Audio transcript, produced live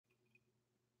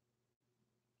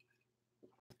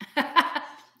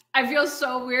I feel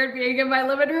so weird being in my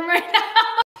living room right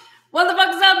now. What the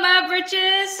fuck is up, my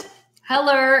britches?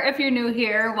 Hello, if you're new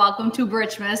here, welcome to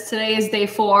BRITCHES. Today is day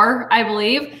 4, I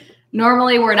believe.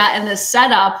 Normally, we're not in this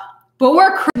setup, but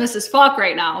we're Christmas as fuck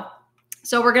right now.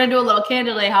 So we're going to do a little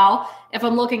candle day haul. If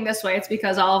I'm looking this way, it's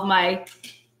because all of my,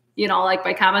 like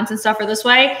my comments and stuff are this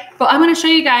way. But I'm going to show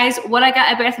you guys what I got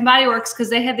at Bath & Body Works because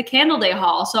they had the candle day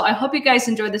haul. So I hope you guys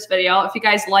enjoyed this video. If you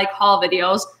guys like haul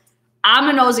videos, I'm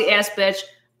a nosy ass bitch.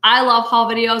 I love haul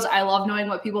videos. I love knowing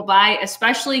what people buy,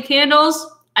 especially candles.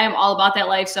 I am all about that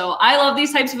life. So I love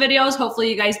these types of videos.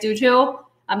 Hopefully you guys do too.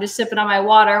 I'm just sipping on my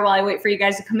water while I wait for you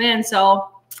guys to come in.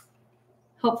 So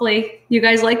hopefully you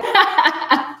guys like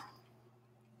that.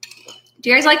 Do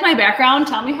you guys like my background?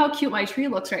 Tell me how cute my tree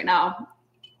looks right now.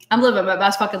 I'm living my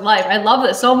best fucking life. I love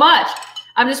this so much.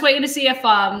 I'm just waiting to see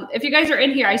if you guys are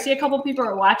in here. I see a couple people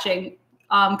are watching.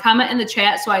 Comment in the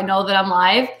chat so I know that I'm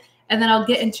live. And then I'll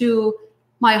get into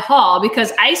my haul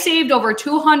because I saved over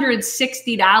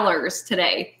 $260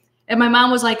 today. And my mom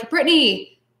was like,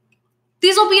 Brittany,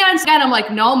 these will be on sale. And I'm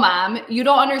like, no, mom, you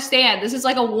don't understand. This is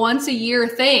like a once a year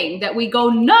thing that we go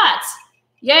nuts.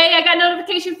 Yay, I got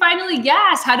notification finally.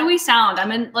 Yes. How do we sound?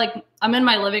 I'm in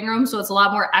my living room, so it's a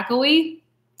lot more echoey.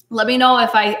 Let me know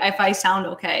if I sound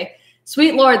okay.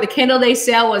 Sweet Lord, the candle day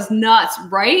sale was nuts,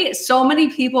 right? So many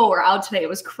people were out today. It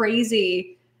was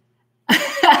crazy.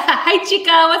 Hi,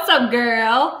 Chica. What's up,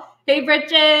 girl? Hey,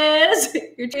 Britches.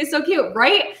 Your tree's so cute,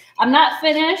 right? I'm not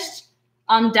finished.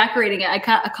 I'm decorating it. I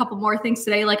got a couple more things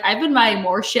today. Like, I've been buying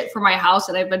more shit for my house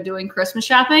and I've been doing Christmas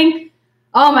shopping.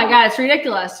 Oh, my God. It's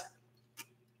ridiculous.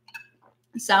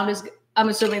 Sound is, I'm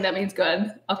assuming that means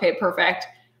good. Okay, perfect.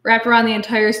 Wrapped around the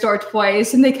entire store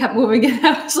twice and they kept moving it.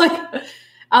 I was like,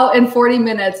 out in 40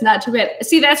 minutes. Not too bad.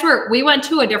 See, that's where we went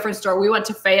to a different store. We went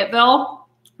to Fayetteville.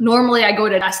 Normally I go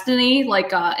to Destiny,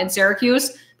 like in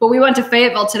Syracuse, but we went to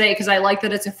Fayetteville today because I like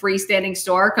that it's a freestanding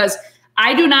store because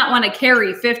I do not want to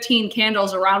carry 15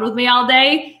 candles around with me all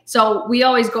day. So we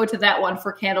always go to that one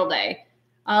for candle day.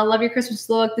 Love your Christmas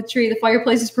look, the tree, the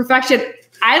fireplace is perfection.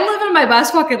 I'm living my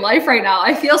best fucking life right now.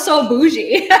 I feel so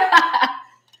bougie.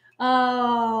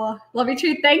 Oh, love your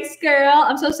tree. Thanks, girl.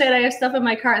 I'm so sad I have stuff in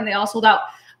my cart and they all sold out.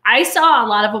 I saw a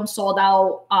lot of them sold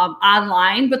out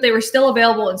online, but they were still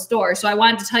available in store. So I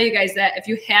wanted to tell you guys that if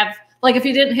you have, like, if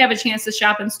you didn't have a chance to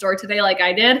shop in store today, like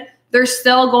I did, they're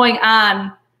still going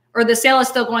on, or the sale is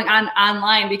still going on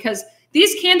online because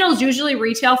these candles usually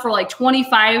retail for like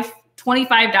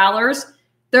 $25.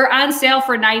 They're on sale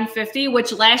for $9.50,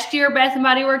 which last year Bath &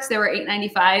 Body Works, they were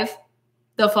 $8.95.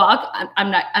 The fuck? I'm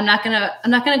not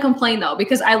gonna complain though,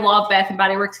 because I love Bath &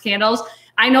 Body Works candles.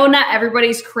 I know not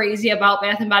everybody's crazy about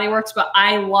Bath & Body Works, but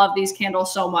I love these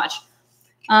candles so much.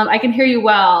 I can hear you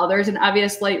well. There's an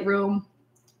obvious light room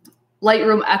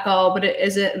echo, but it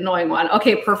isn't an annoying one.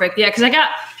 Okay, perfect. Yeah, because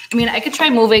I could try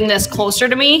moving this closer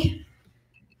to me.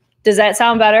 Does that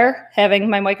sound better, having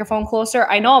my microphone closer?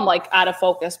 I know I'm like out of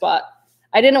focus, but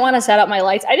I didn't want to set up my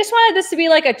lights. I just wanted this to be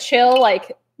like a chill,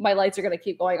 like my lights are going to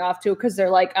keep going off too because they're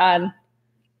like on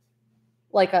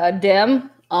like a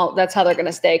dim. Oh, that's how they're going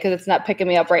to stay because it's not picking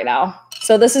me up right now.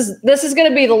 So this is going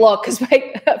to be the look because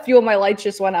a few of my lights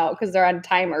just went out because they're on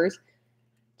timers.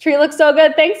 Tree looks so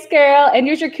good. Thanks, girl. And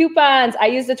use your coupons. I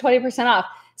used the 20% off.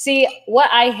 See, what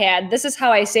I had, this is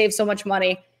how I saved so much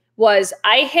money, was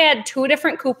I had 2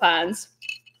 different coupons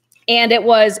and it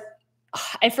was,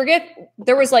 I forget,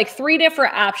 there was like 3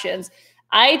 different options.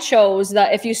 I chose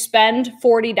that if you spend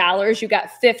 $40, you got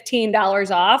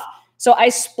 $15 off. So I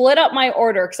split up my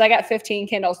order because I got 15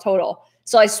 candles total.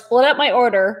 So I split up my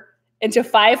order into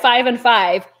 5, 5, and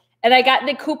 5, and I got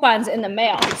the coupons in the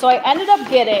mail. So I ended up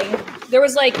getting, there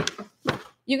was like,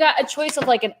 you got a choice of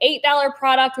like an $8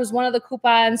 product was one of the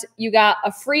coupons. You got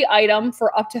a free item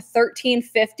for up to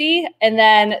 $13.50. And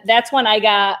then that's when I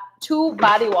got 2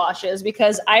 body washes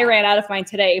because I ran out of mine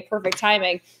today. Perfect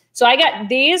timing. So I got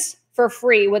these for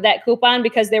free with that coupon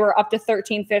because they were up to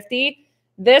 $13.50.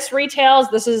 This retails,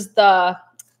 this is the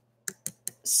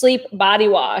Sleep Body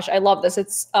Wash. I love this.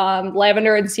 It's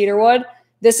lavender and cedarwood.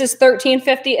 This is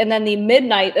 $13.50. And then the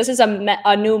Midnight, this is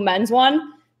a new men's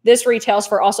one. This retails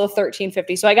for also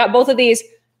 $13.50. So I got both of these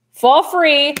for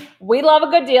free. We love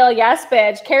a good deal. Yes,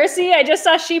 bitch. Kersey, I just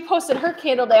saw she posted her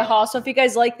candle day haul. So if you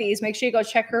guys like these, make sure you go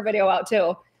check her video out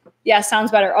too. Yeah, sounds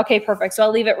better. Okay, perfect. So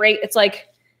I'll leave it right. It's like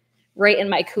right in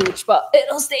my cooch, but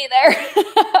it'll stay there.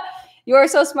 You are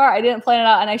so smart. I didn't plan it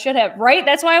out and I should have, right?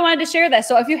 That's why I wanted to share this.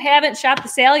 So if you haven't shopped the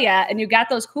sale yet and you got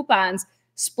those coupons,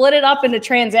 split it up into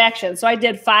transactions. So I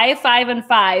did 5, 5, and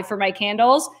 5 for my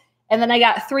candles. And then I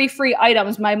got 3 free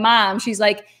items. My mom, she's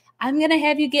like, I'm going to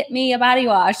have you get me a body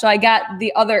wash. So I got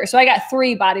I got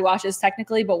 3 body washes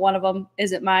technically, but one of them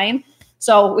isn't mine.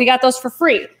 So we got those for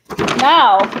free.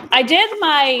 Now I did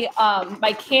my,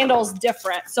 my candles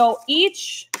different. So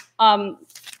each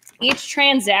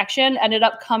transaction ended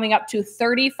up coming up to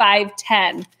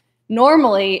 $35.10.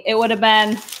 Normally it would have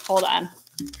been, hold on.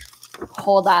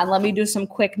 Let me do some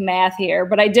quick math here.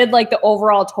 But I did like the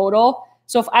overall total.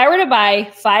 So if I were to buy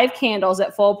 5 candles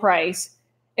at full price,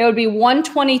 it would be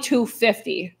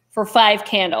 $122.50 for 5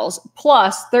 candles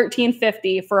plus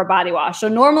 $13.50 for a body wash. So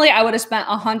normally I would have spent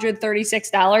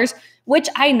 $136, which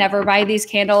I never buy these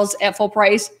candles at full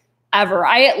price ever.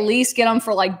 I at least get them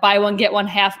for like buy one, get one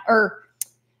half, or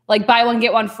like buy one,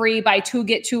 get one free, buy 2,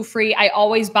 get 2 free. I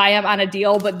always buy them on a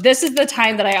deal, but this is the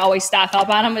time that I always stock up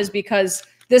on them is because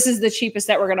this is the cheapest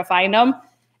that we're going to find them.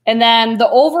 And then the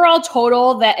overall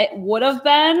total that it would have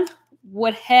been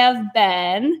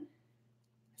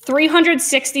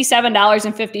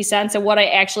 $367.50. And what I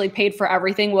actually paid for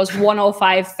everything was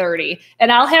 $105.30.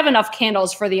 And I'll have enough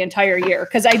candles for the entire year.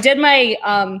 Cause I did my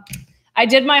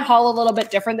haul a little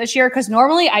bit different this year. Cause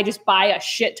normally I just buy a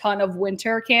shit ton of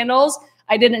winter candles.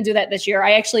 I didn't do that this year.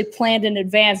 I actually planned in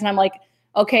advance and I'm like,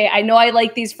 okay, I know I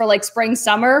like these for like spring,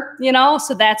 summer, you know?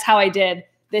 So that's how I did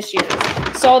this year.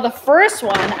 So the first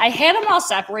one, I had them all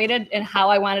separated in how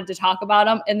I wanted to talk about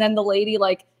them. And then the lady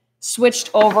like switched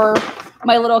over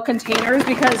my little containers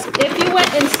because if you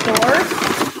went in store,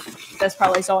 that's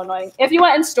probably so annoying. If you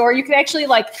went in store, you could actually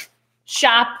like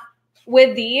shop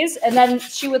with these and then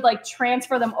she would like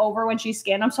transfer them over when she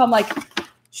scanned them. So I'm like,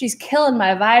 she's killing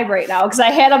my vibe right now because I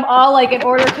had them all like in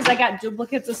order because I got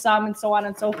duplicates of some and so on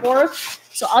and so forth.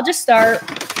 So I'll just start.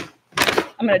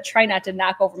 I'm going to try not to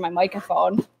knock over my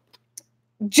microphone.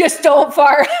 Just don't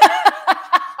fart.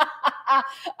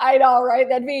 I know, right?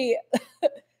 That'd be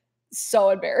so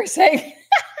embarrassing.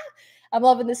 I'm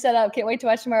loving the setup. Can't wait to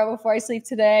watch tomorrow before I sleep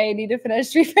today. Need to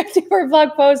finish 354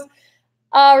 blog post.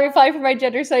 Reply for my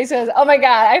gender study says, oh my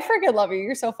God, I freaking love you.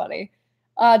 You're so funny.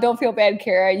 Don't feel bad,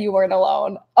 Kara. You weren't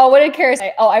alone. Oh, what did Kara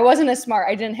say? Oh, I wasn't as smart.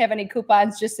 I didn't have any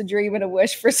coupons, just a dream and a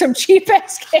wish for some cheap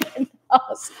ass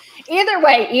candles. Either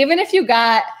way, even if you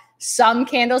got some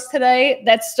candles today,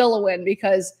 that's still a win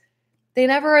because they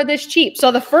never are this cheap.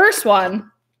 So the first one,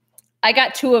 I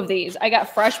got 2 of these. I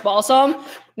got fresh balsam.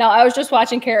 Now I was just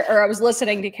watching Kara, or I was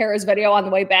listening to Kara's video on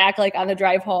the way back, like on the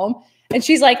drive home. And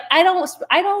she's like, I don't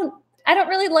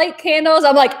really like candles.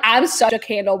 I'm like, I'm such a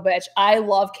candle bitch. I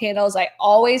love candles. I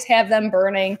always have them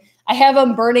burning. I have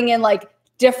them burning in like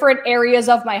different areas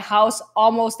of my house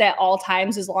almost at all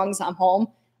times as long as I'm home.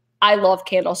 I love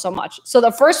candles so much. So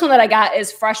the first one that I got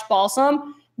is fresh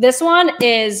balsam. This one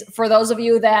is for those of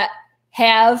you that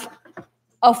have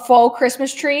a faux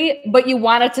Christmas tree, but you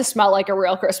want it to smell like a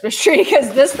real Christmas tree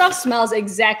because this stuff smells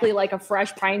exactly like a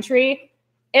fresh pine tree.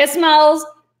 It smells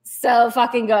so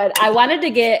fucking good. I wanted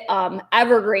to get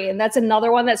evergreen. That's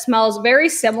another one that smells very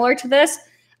similar to this.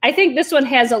 I think this one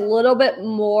has a little bit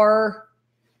more,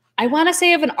 I want to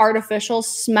say of an artificial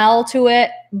smell to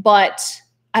it, but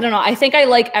I don't know. I think I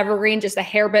like evergreen just a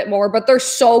hair bit more, but they're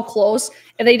so close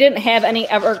and they didn't have any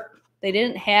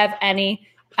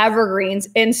evergreens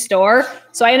in store.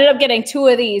 So I ended up getting 2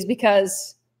 of these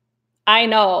because I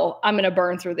know I'm going to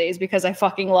burn through these because I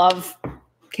fucking love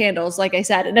candles, like I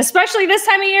said. And especially this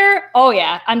time of year, oh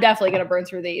yeah, I'm definitely going to burn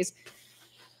through these.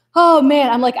 Oh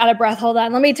man, I'm like out of breath. Hold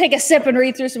on. Let me take a sip and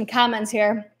read through some comments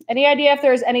here. Any idea if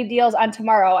there's any deals on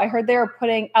tomorrow? I heard they were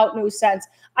putting out new scents.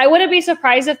 I wouldn't be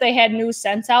surprised if they had new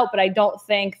scents out, but I don't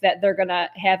think that they're going to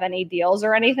have any deals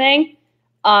or anything.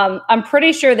 I'm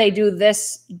pretty sure they do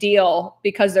this deal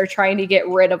because they're trying to get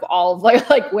rid of all of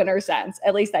like winter scents.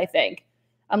 At least I think.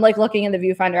 I'm like looking in the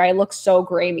viewfinder. I look so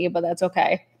grainy, but that's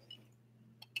okay.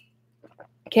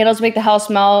 Candles make the house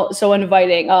smell so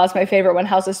inviting. Oh, that's my favorite when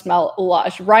houses smell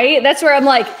lush, right? That's where I'm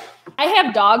like, I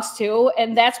have dogs too.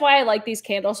 And that's why I like these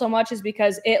candles so much is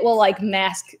because it will like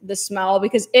mask the smell.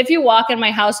 Because if you walk in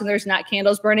my house and there's not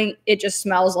candles burning, it just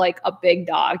smells like a big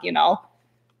dog, you know?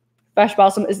 Fresh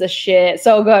balsam is the shit.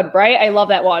 So good, right? I love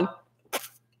that one.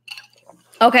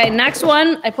 Okay, next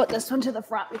one. I put this one to the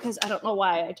front because I don't know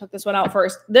why I took this one out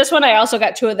first. This one, I also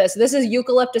got 2 of this. This is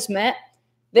eucalyptus mint.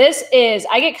 This is,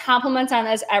 I get compliments on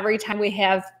this every time we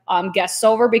have guests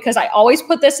over because I always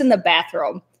put this in the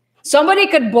bathroom. Somebody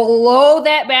could blow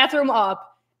that bathroom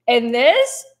up and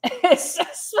this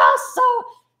smells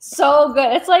so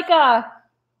good. It's like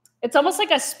it's almost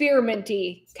like a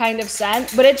spearminty kind of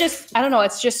scent, but it just, I don't know.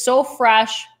 It's just so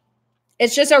fresh.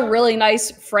 It's just a really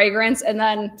nice fragrance. And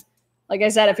then, like I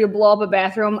said, if you blow up a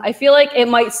bathroom, I feel like it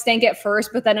might stink at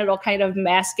first, but then it'll kind of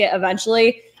mask it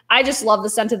eventually. I just love the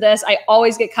scent of this. I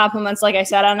always get compliments, like I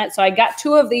said, on it. So I got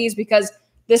 2 of these because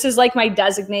this is like my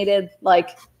designated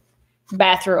like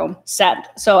bathroom scent.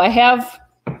 So I have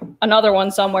another one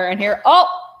somewhere in here. Oh,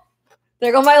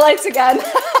 there go my lights again.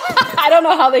 I don't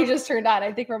know how they just turned on.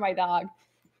 I think for my dog.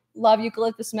 Love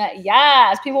eucalyptus mint.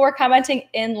 Yes. People were commenting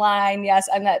in line. Yes,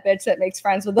 I'm that bitch that makes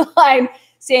friends with the line,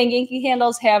 saying Yankee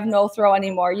candles have no throw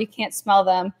anymore. You can't smell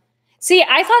them. See,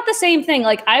 I thought the same thing.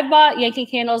 Like, I bought Yankee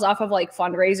candles off of like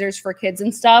fundraisers for kids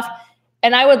and stuff,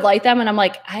 and I would light them, and I'm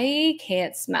like, I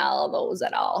can't smell those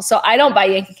at all. So I don't buy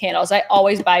Yankee candles. I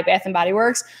always buy Bath and Body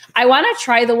Works. I want to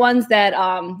try the ones that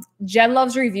Jen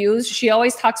loves reviews. She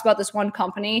always talks about this one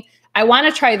company. I want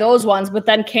to try those ones, but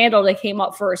then candle, they came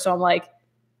up first. So I'm like,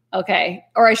 okay.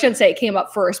 Or I shouldn't say it came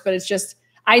up first, but it's just,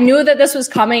 I knew that this was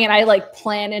coming, and I like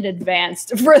planned in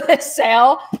advance for this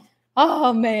sale.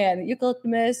 Oh man,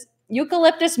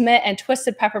 eucalyptus mint and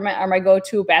twisted peppermint are my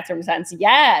go-to bathroom scents.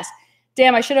 Yes.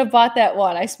 Damn, I should have bought that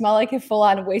one. I smell like a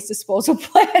full-on waste disposal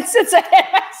plant since I had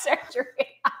my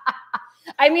surgery.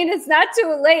 I mean, it's not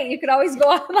too late. You could always go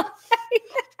online.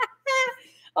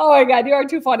 Oh my God, you are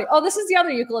too funny. Oh, this is the other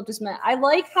eucalyptus mint. I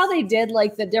like how they did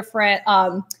like the different,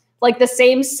 like the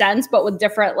same scents, but with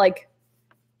different like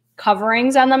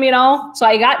coverings on them, you know? So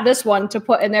I got this one to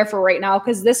put in there for right now,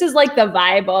 because this is like the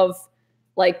vibe of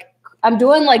like, I'm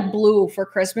doing like blue for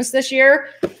Christmas this year.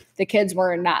 The kids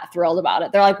were not thrilled about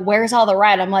it. They're like, where's all the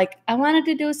red? I'm like, I wanted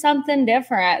to do something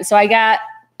different. So I got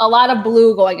a lot of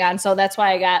blue going on. So that's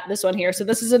why I got this one here. So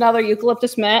this is another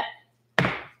eucalyptus mint.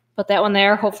 Put that one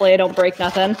there. Hopefully I don't break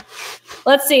nothing.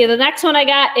 Let's see. The next one I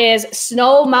got is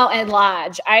Snow Mountain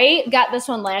Lodge. I got this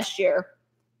one last year.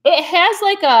 It has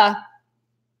like a,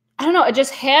 I don't know. It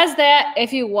just has that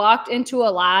if you walked into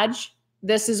a lodge,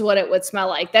 this is what it would smell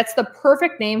like. That's the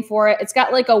perfect name for it. It's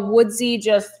got like a woodsy,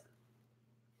 just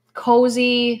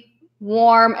cozy,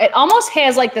 warm. It almost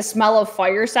has like the smell of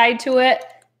fireside to it,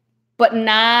 but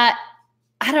not,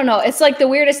 I don't know. It's like the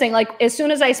weirdest thing. Like as soon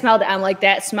as I smelled it, I'm like,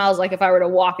 that smells like if I were to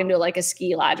walk into like a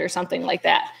ski lodge or something like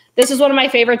that. This is one of my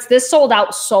favorites. This sold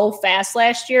out so fast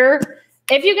last year.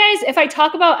 If you guys, if I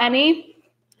talk about any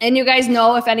and you guys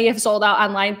know if any have sold out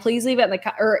online, please leave it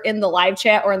in the live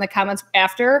chat or in the comments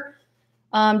after.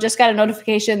 Just got a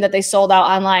notification that they sold out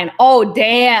online. Oh,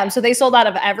 damn. So they sold out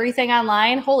of everything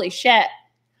online. Holy shit.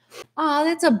 Oh,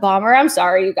 that's a bummer. I'm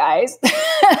sorry, you guys.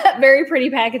 Very pretty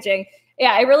packaging.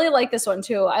 Yeah, I really like this one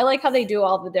too. I like how they do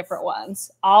all the different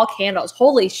ones. All candles.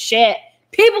 Holy shit.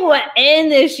 People went in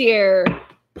this year.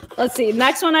 Let's see.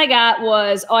 Next one I got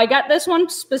was, I got this one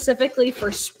specifically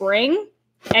for spring.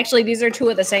 Actually, these are 2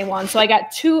 of the same ones. So I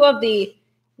got 2 of the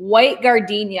white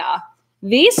gardenia.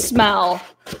 These smell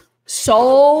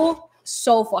so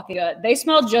fucking good. They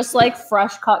smell just like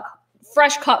fresh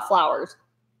cut flowers.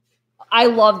 I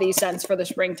love these scents for the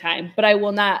springtime, but I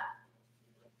will not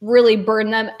really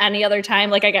burn them any other time.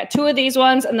 Like I got 2 of these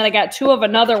ones, and then I got 2 of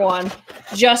another one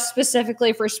just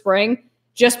specifically for spring,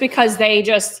 just because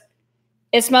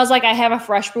it smells like I have a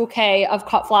fresh bouquet of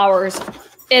cut flowers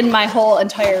in my whole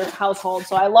entire household.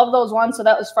 So I love those ones. So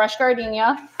that was fresh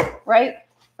gardenia, right?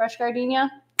 Fresh gardenia,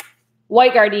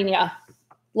 white gardenia.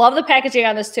 Love the packaging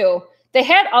on this too. They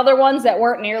had other ones that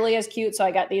weren't nearly as cute, so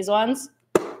I got these ones.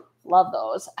 Love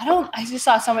those. I just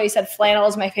saw somebody said flannel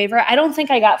is my favorite. I don't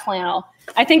think I got flannel.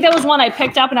 I think that was one I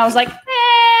picked up and I was like,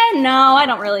 no, I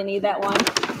don't really need that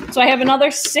one. So I have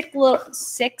another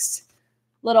 6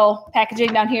 little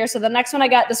packaging down here. So the next one I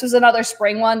got, this was another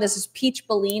spring one. This is Peach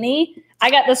Bellini. I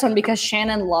got this one because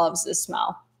Shannon loves this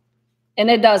smell. And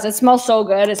it does. It smells so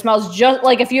good. It smells just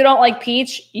like, if you don't like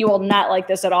peach, you will not like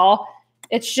this at all.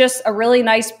 It's just a really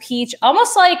nice peach,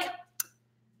 almost like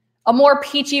a more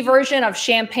peachy version of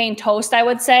champagne toast, I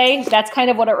would say. That's kind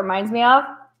of what it reminds me of.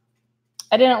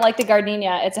 I didn't like the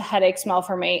gardenia. It's a headache smell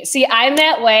for me. See, I'm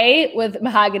that way with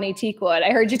mahogany teakwood.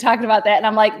 I heard you talking about that, and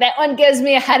I'm like, that one gives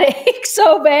me a headache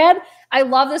so bad. I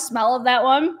love the smell of that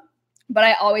one, but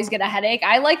I always get a headache.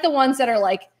 I like the ones that are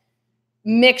like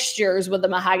mixtures with the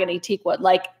mahogany teakwood.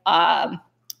 Like,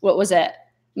 what was it?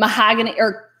 Mahogany,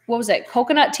 or what was it?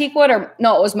 Coconut teakwood? Or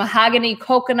no, it was mahogany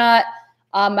coconut,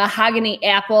 mahogany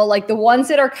apple. Like the ones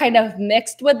that are kind of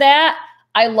mixed with that,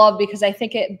 I love, because I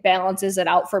think it balances it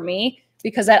out for me,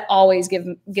 because that always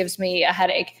gives me a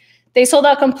headache. They sold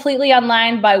out completely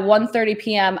online by 1:30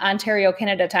 p.m. Ontario,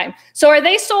 Canada time. So are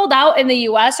they sold out in the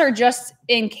US or just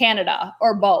in Canada,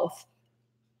 or both?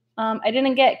 I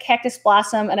didn't get Cactus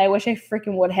Blossom, and I wish I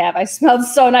freaking would have. I smelled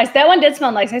so nice. That one did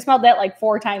smell nice. I smelled that like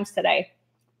 4 times today.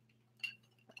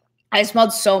 I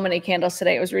smelled so many candles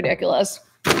today. It was ridiculous.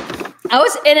 I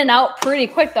was in and out pretty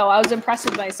quick, though. I was impressed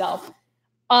with myself.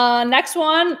 Next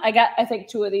one, I got, I think,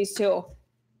 2 of these too.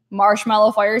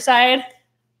 Marshmallow Fireside.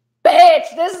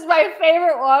 Bitch, this is my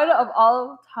favorite one of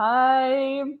all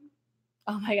time.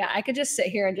 Oh my God, I could just sit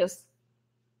here and just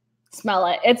smell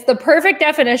it. It's the perfect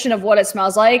definition of what it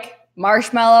smells like.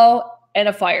 Marshmallow and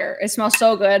a fire. It smells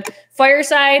so good.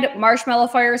 Fireside, marshmallow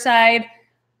fireside.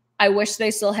 I wish they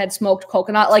still had smoked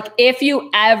coconut. Like if you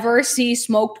ever see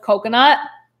smoked coconut,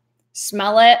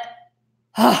 smell it.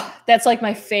 Oh, that's like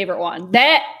my favorite one.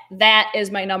 That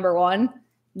is my number one.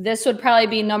 This would probably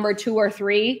be number 2 or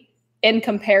 3 in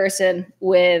comparison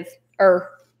with, or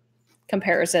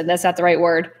comparison, that's not the right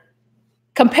word.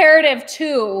 Comparative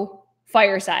to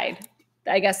Fireside.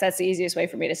 I guess that's the easiest way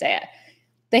for me to say it.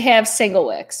 They have single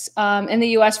wicks in the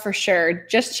US for sure.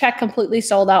 Just check, completely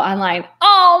sold out online.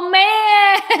 Oh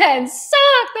man,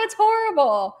 suck. That's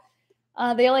horrible.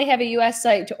 They only have a US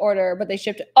site to order, but they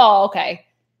shipped it. Oh, okay.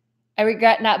 I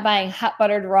regret not buying hot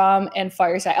buttered rum and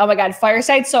Fireside. Oh my God,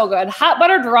 Fireside's so good. Hot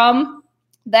buttered rum,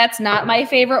 that's not my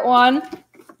favorite one.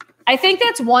 I think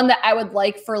that's one that I would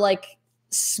like for like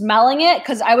smelling it,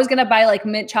 because I was going to buy like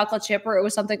mint chocolate chip or it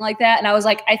was something like that. And I was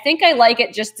like, I think I like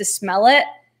it just to smell it,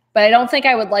 but I don't think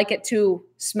I would like it to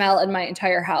smell in my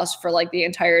entire house for like the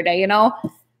entire day, you know?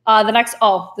 The next,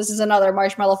 oh, this is another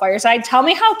Marshmallow Fireside. Tell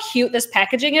me how cute this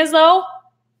packaging is though.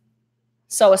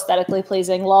 So aesthetically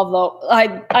pleasing. Love though.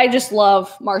 I just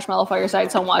love Marshmallow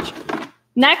Fireside so much.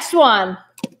 Next one,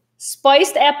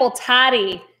 Spiced Apple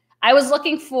Toddy. I was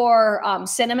looking for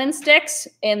cinnamon sticks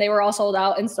and they were all sold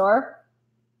out in store.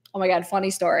 Oh my God, funny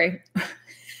story.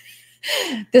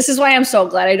 This is why I'm so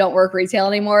glad I don't work retail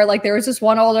anymore. Like there was this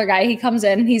one older guy, he comes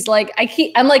in and he's like,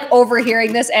 I'm like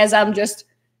overhearing this as I'm just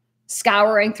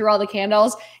scouring through all the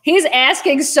candles. He's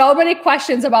asking so many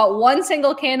questions about one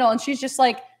single candle. And she's just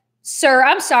like, sir,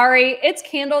 I'm sorry. It's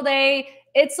candle day.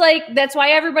 It's like, that's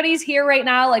why everybody's here right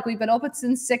now. Like we've been open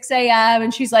since 6 a.m.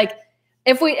 And she's like,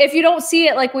 if you don't see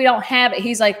it, like we don't have it.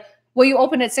 He's like, well, you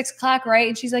opened at 6 o'clock, right?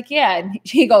 And she's like, yeah. And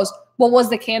he goes, well, was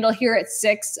the candle here at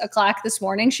 6 o'clock this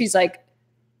morning? She's like,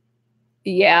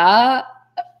 yeah.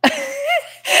 I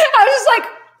was just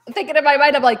like thinking in my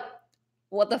mind, I'm like,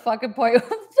 what the fucking point? What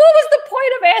was the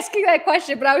point of asking that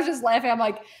question? But I was just laughing. I'm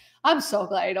like, I'm so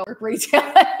glad I don't work retail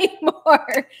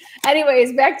anymore.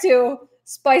 Anyways, back to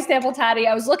Spiced Apple Toddy.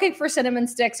 I was looking for cinnamon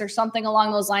sticks or something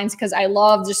along those lines because I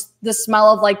love just the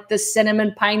smell of like the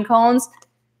cinnamon pine cones.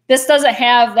 This doesn't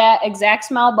have that exact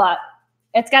smell, but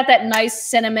it's got that nice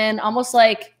cinnamon, almost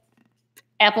like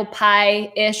apple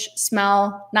pie-ish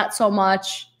smell. Not so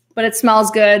much, but it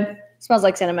smells good. It smells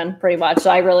like cinnamon pretty much. So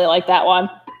I really like that one.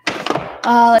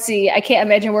 Let's see. I can't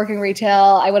imagine working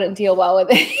retail. I wouldn't deal well with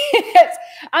it.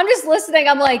 I'm just listening.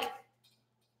 I'm like,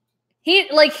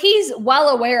 he's well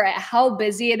aware at how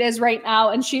busy it is right now.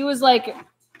 And she was like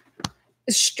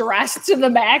stressed to the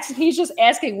max. And he's just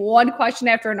asking one question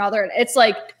after another. And it's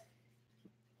like,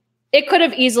 it could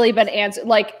have easily been answered.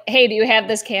 Like, hey, do you have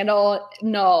this candle?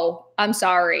 No, I'm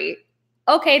sorry.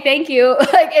 Okay, thank you.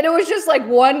 Like, and it was just like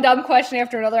one dumb question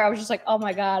after another. I was just like, oh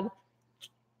my God.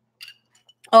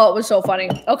 Oh, it was so funny.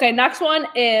 Okay, next one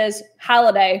is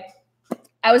Holiday.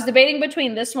 I was debating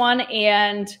between this one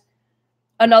and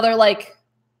another, like,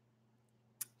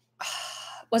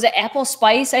 was it Apple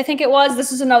Spice? I think it was.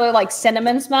 This is another like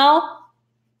cinnamon smell.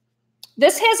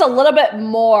 This has a little bit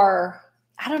more,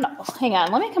 I don't know. Hang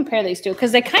on. Let me compare these two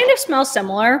because they kind of smell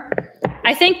similar.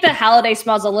 I think the Holiday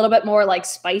smells a little bit more like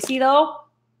spicy though.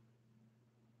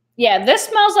 Yeah, this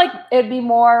smells like it'd be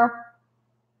more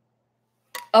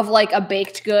of like a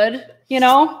baked good, you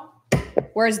know?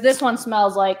 Whereas this one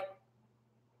smells like,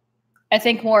 I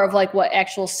think more of like what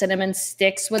actual cinnamon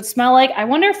sticks would smell like. I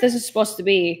wonder if this is supposed to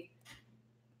be,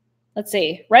 let's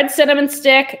see, red cinnamon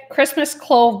stick, Christmas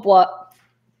clove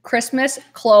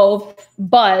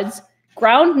buds,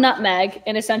 ground nutmeg,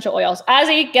 and essential oils.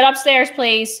 Ozzy, get upstairs,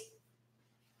 please.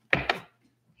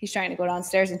 He's trying to go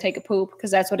downstairs and take a poop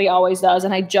because that's what he always does.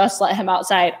 And I just let him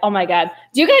outside. Oh my God.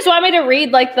 Do you guys want me to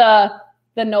read like the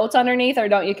notes underneath or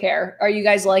don't you care? Are you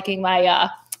guys liking my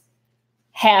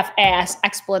half-ass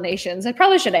explanations? I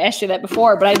probably should have asked you that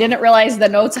before, but I didn't realize the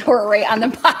notes were right on the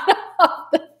bottom of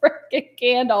the freaking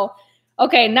candle.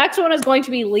 Okay, next one is going to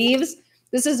be Leaves.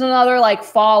 This is another like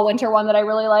fall, winter one that I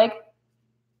really like.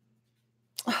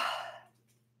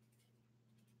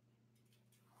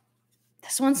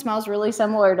 This one smells really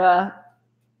similar to,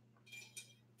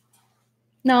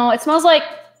 no, it smells like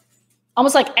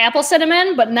almost like apple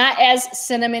cinnamon, but not as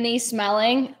cinnamony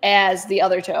smelling as the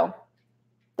other two.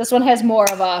 This one has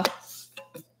more of a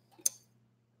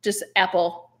just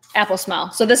apple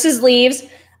smell. So this is Leaves.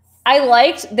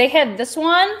 They had this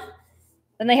one,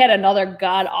 then they had another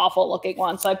god awful looking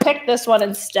one. So I picked this one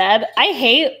instead. I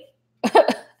hate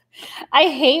I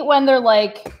hate when they're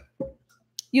like,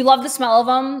 you love the smell of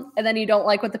them, and then you don't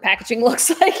like what the packaging looks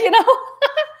like, you know?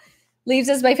 Leaves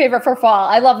is my favorite for fall.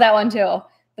 I love that one too.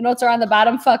 The notes are on the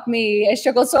bottom. Fuck me. I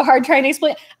struggled so hard trying to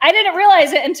explain. I didn't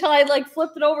realize it until I like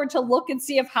flipped it over to look and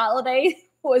see if holiday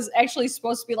was actually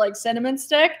supposed to be like cinnamon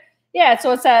stick. Yeah,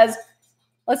 so it says,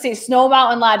 let's see, Snow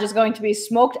Mountain Lodge is going to be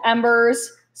smoked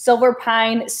embers, silver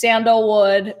pine,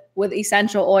 sandalwood with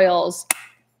essential oils.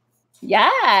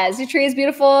 Yes, your tree is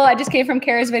beautiful. I just came from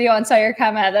Kara's video and saw your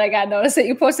comment that I got noticed that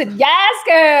you posted. Yes,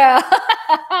 girl.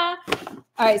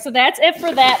 All right, so that's it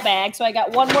for that bag. So I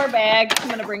got one more bag. I'm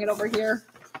going to bring it over here.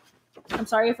 I'm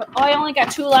sorry if I only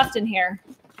got 2 left in here.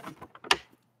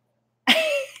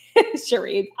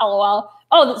 Sheree, LOL.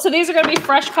 Oh, so these are going to be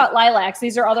fresh cut lilacs.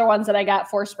 These are other ones that I got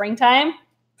for springtime.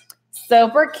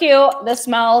 Super cute. This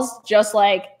smells just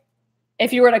like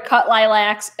if you were to cut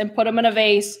lilacs and put them in a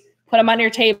vase, put them on your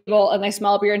table, and they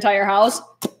smell up your entire house.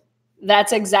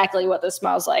 That's exactly what this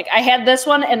smells like. I had this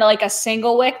one in like a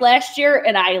single wick last year,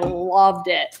 and I loved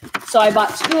it. So I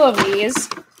bought 2 of these,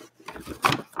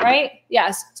 right?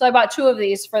 Yes. So I bought 2 of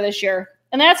these for this year.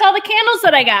 And that's all the candles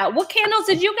that I got. What candles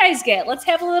did you guys get? Let's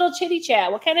have a little chitty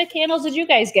chat. What kind of candles did you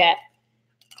guys get?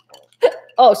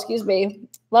 Oh, excuse me.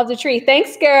 Love the tree.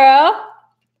 Thanks, girl.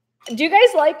 Do you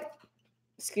guys like,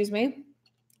 excuse me.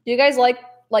 Do you guys like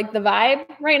the vibe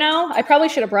right now? I probably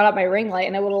should have brought up my ring light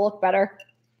and it would have looked better.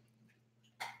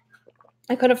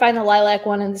 I couldn't find the lilac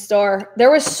one in the store.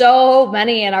 There was so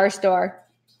many in our store.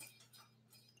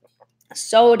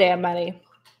 So damn many.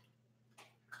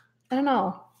 I don't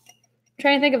know. I'm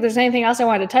trying to think if there's anything else I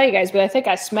wanted to tell you guys, but I think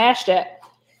I smashed it.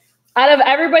 Out of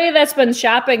everybody that's been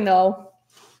shopping, though,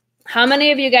 how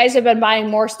many of you guys have been buying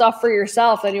more stuff for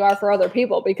yourself than you are for other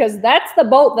people? Because that's the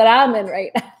boat that I'm in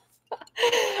right now.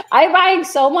 I'm buying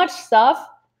so much stuff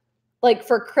like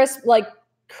for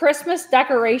Christmas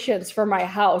decorations for my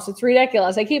house. It's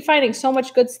ridiculous. I keep finding so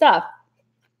much good stuff.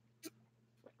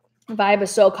 The vibe is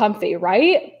so comfy,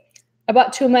 right? I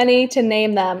bought too many to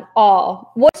name them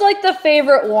all. What's like the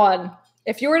favorite one?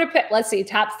 If you were to pick, let's see,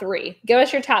 top 3. Give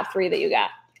us your top 3 that you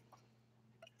got.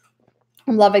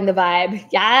 I'm loving the vibe.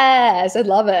 Yes, I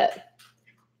love it.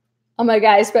 Oh my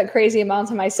God, I spent crazy amounts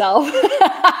on myself.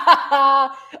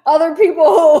 Other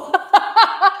people.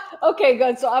 Okay,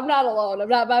 good. So I'm not alone. I'm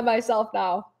not by myself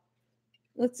now.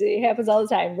 Let's see. It happens all the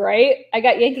time, right? I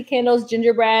got Yankee Candles,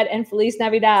 Gingerbread, and Feliz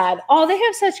Navidad. Oh, they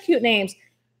have such cute names.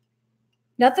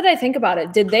 Not that I think about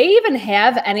it. Did they even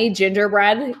have any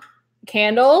gingerbread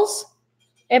candles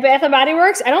at Bath & Body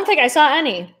Works? I don't think I saw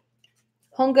any.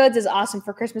 Home Goods is awesome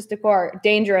for Christmas decor.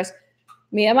 Dangerous.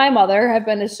 Me and my mother have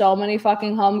been to so many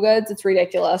fucking Home Goods. It's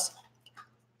ridiculous.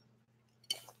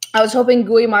 I was hoping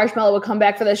Gooey Marshmallow would come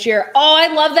back for this year. Oh, I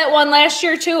love that one last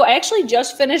year too. I actually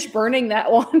just finished burning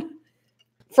that one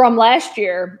from last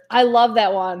year. I love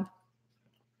that one.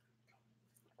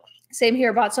 Same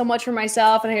here. Bought so much for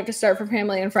myself and I have to start for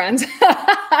family and friends.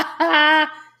 I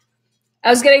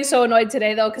was getting so annoyed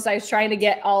today though because I was trying to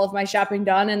get all of my shopping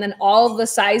done and then all of the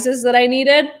sizes that I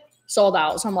needed sold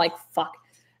out. So I'm like, fuck.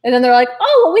 And then they're like,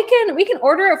 oh, well, we can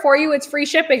order it for you. It's free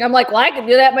shipping. I'm like, well, I can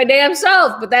do that my damn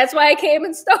self, but that's why I came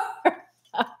in store.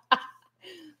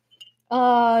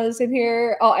 Same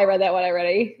here. Oh, I read that one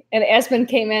already. And Aspen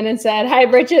came in and said, hi,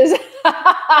 Britches.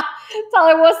 Tell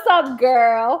her, what's up,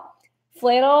 girl?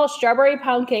 Flannel strawberry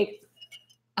pound cake.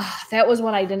 That was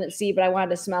one I didn't see, but I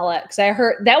wanted to smell it because I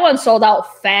heard that one sold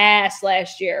out fast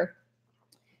last year.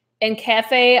 And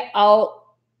Cafe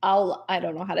I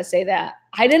don't know how to say that.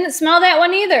 I didn't smell that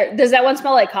one either. Does that one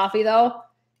smell like coffee though?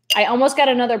 I almost got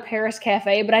another Paris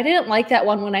Cafe, but I didn't like that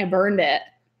one when I burned it.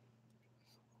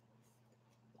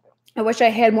 I wish I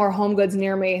had more Home Goods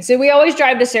near me. So we always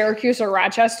drive to Syracuse or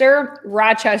Rochester.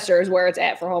 Rochester is where it's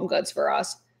at for Home Goods for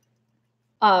us.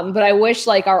 But I wish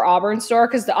like our Auburn store,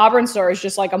 because the Auburn store is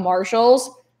just like a Marshall's.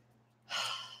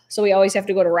 So we always have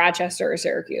to go to Rochester or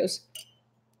Syracuse.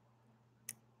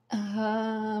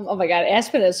 Oh my God,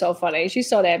 Aspen is so funny. She's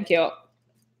so damn cute.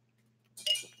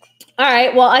 All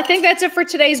right, well, I think that's it for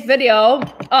today's video.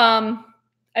 I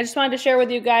just wanted to share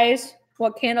with you guys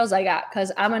what candles I got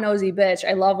because I'm a nosy bitch.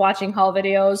 I love watching haul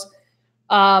videos.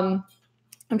 I'm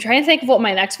trying to think of what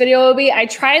my next video will be. I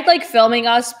tried like filming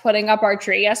us putting up our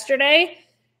tree yesterday,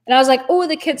 and I was like, oh,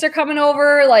 the kids are coming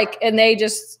over, like, and they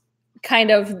just kind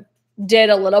of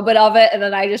did a little bit of it, and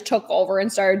then I just took over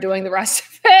and started doing the rest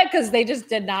of it because they just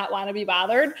did not want to be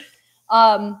bothered.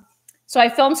 So I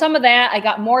filmed some of that. I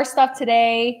got more stuff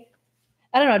today.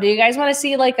 I don't know. Do you guys want to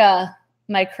see like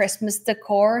my Christmas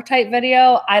decor type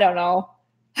video? I don't know.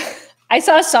 I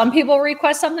saw some people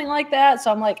request something like that,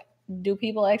 so I'm like, do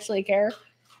people actually care?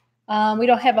 We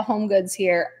don't have a Home Goods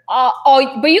here.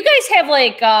 But you guys have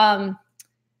like, I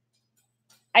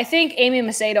think Amy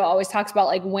Macedo always talks about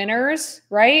like winners,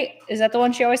 right? Is that the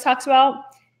one she always talks about?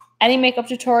 Any makeup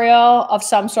tutorial of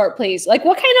some sort, please. Like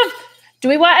what kind of, do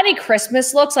we want any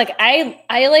Christmas looks? Like I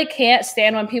like can't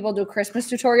stand when people do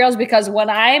Christmas tutorials because when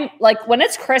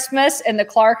it's Christmas in the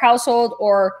Clark household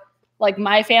or like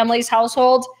my family's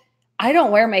household, I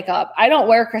don't wear makeup. I don't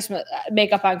wear Christmas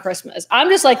makeup on Christmas. I'm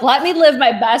just like, let me live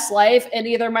my best life in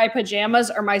either my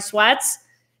pajamas or my sweats.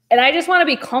 And I just want to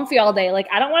be comfy all day. Like,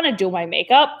 I don't want to do my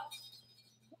makeup.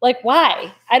 Like,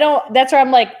 why? That's where I'm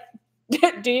like,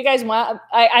 do you guys want,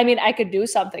 I mean, I could do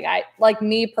something. Like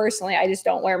me personally, I just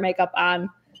don't wear makeup on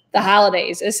the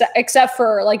holidays, except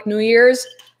for like New Year's.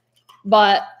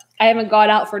 But I haven't gone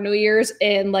out for New Year's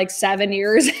in like 7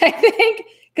 years, I think,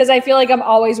 because I feel like I'm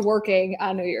always working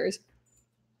on New Year's.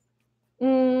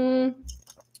 My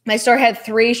store had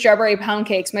 3 strawberry pound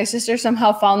cakes. My sister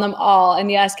somehow found them all. And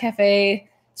yes, cafe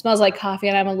smells like coffee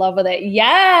and I'm in love with it.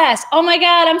 Yes. Oh my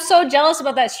God. I'm so jealous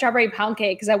about that strawberry pound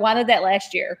cake because I wanted that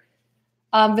last year.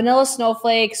 Vanilla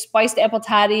snowflake, spiced apple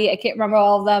toddy. I can't remember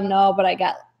all of them. No, but I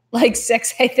got like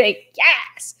 6, I think.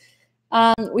 Yes.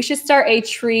 We should start a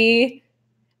tree.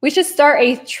 We should start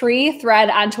a tree thread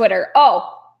on Twitter.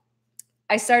 Oh,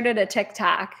 I started a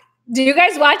TikTok. Do you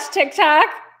guys watch TikTok?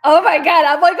 Oh my God,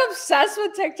 I'm like obsessed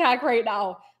with TikTok right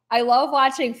now. I love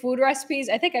watching food recipes.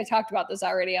 I think I talked about this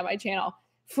already on my channel.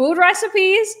 Food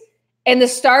recipes and the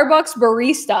Starbucks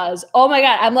baristas. Oh my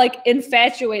God, I'm like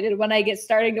infatuated when I get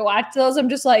starting to watch those. I'm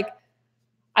just like,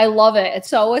 I love it. It's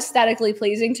so aesthetically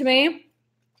pleasing to me.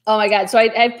 Oh my God. So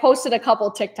I've posted a couple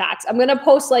TikToks. I'm going to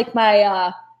post like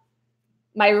my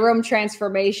room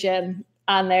transformation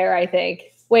on there, I think.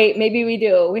 Wait, maybe we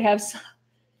do. We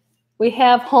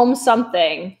have home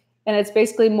something, and it's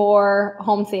basically more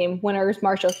home theme. Winners,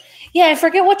 Marshalls. Yeah, I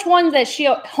forget which one that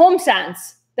Home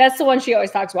Sense. That's the one she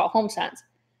always talks about, Home Sense.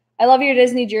 I love your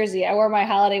Disney jersey. I wore my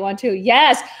holiday one too.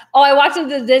 Yes. Oh, I walked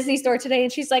into the Disney store today,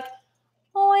 and she's like,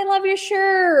 oh, I love your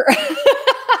shirt.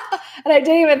 And I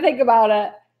didn't even think about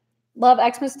it. Love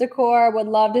Xmas decor. Would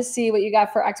love to see what you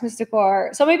got for Xmas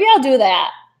decor. So maybe I'll do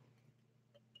that.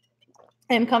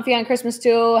 I'm comfy on Christmas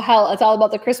too. Hell, it's all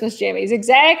about the Christmas jammies.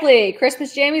 Exactly.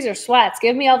 Christmas jammies or sweats.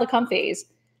 Give me all the comfies.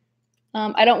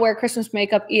 I don't wear Christmas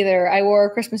makeup either. I wore a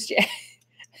Christmas jam.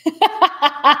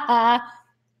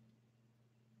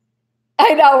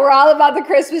 I know. We're all about the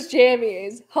Christmas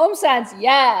jammies. Home Sense.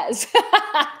 Yes.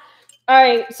 All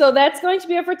right. So that's going to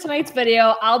be it for tonight's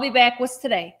video. I'll be back. What's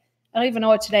today? I don't even know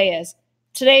what today is.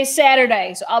 Today's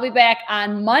Saturday. So I'll be back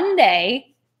on Monday.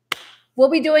 We'll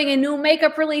be doing a new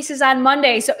makeup releases on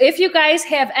Monday. So if you guys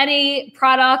have any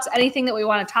products, anything that we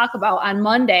want to talk about on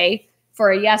Monday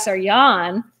for a yes or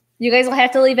yawn, you guys will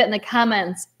have to leave it in the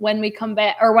comments when we come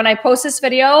back, or when I post this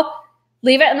video,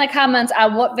 leave it in the comments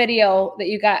on what video that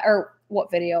you got, or what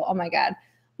video, oh my God.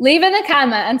 Leave in the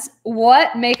comments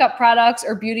what makeup products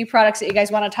or beauty products that you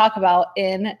guys want to talk about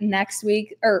in next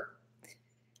week, or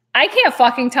I can't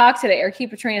fucking talk today or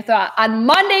keep a train of thought. On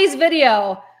Monday's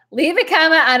video, leave a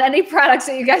comment on any products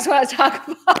that you guys want to talk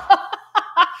about.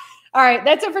 All right,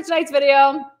 that's it for tonight's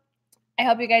video. I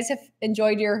hope you guys have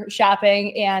enjoyed your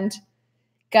shopping and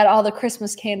got all the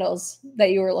Christmas candles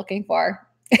that you were looking for.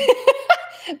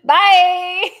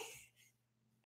 Bye.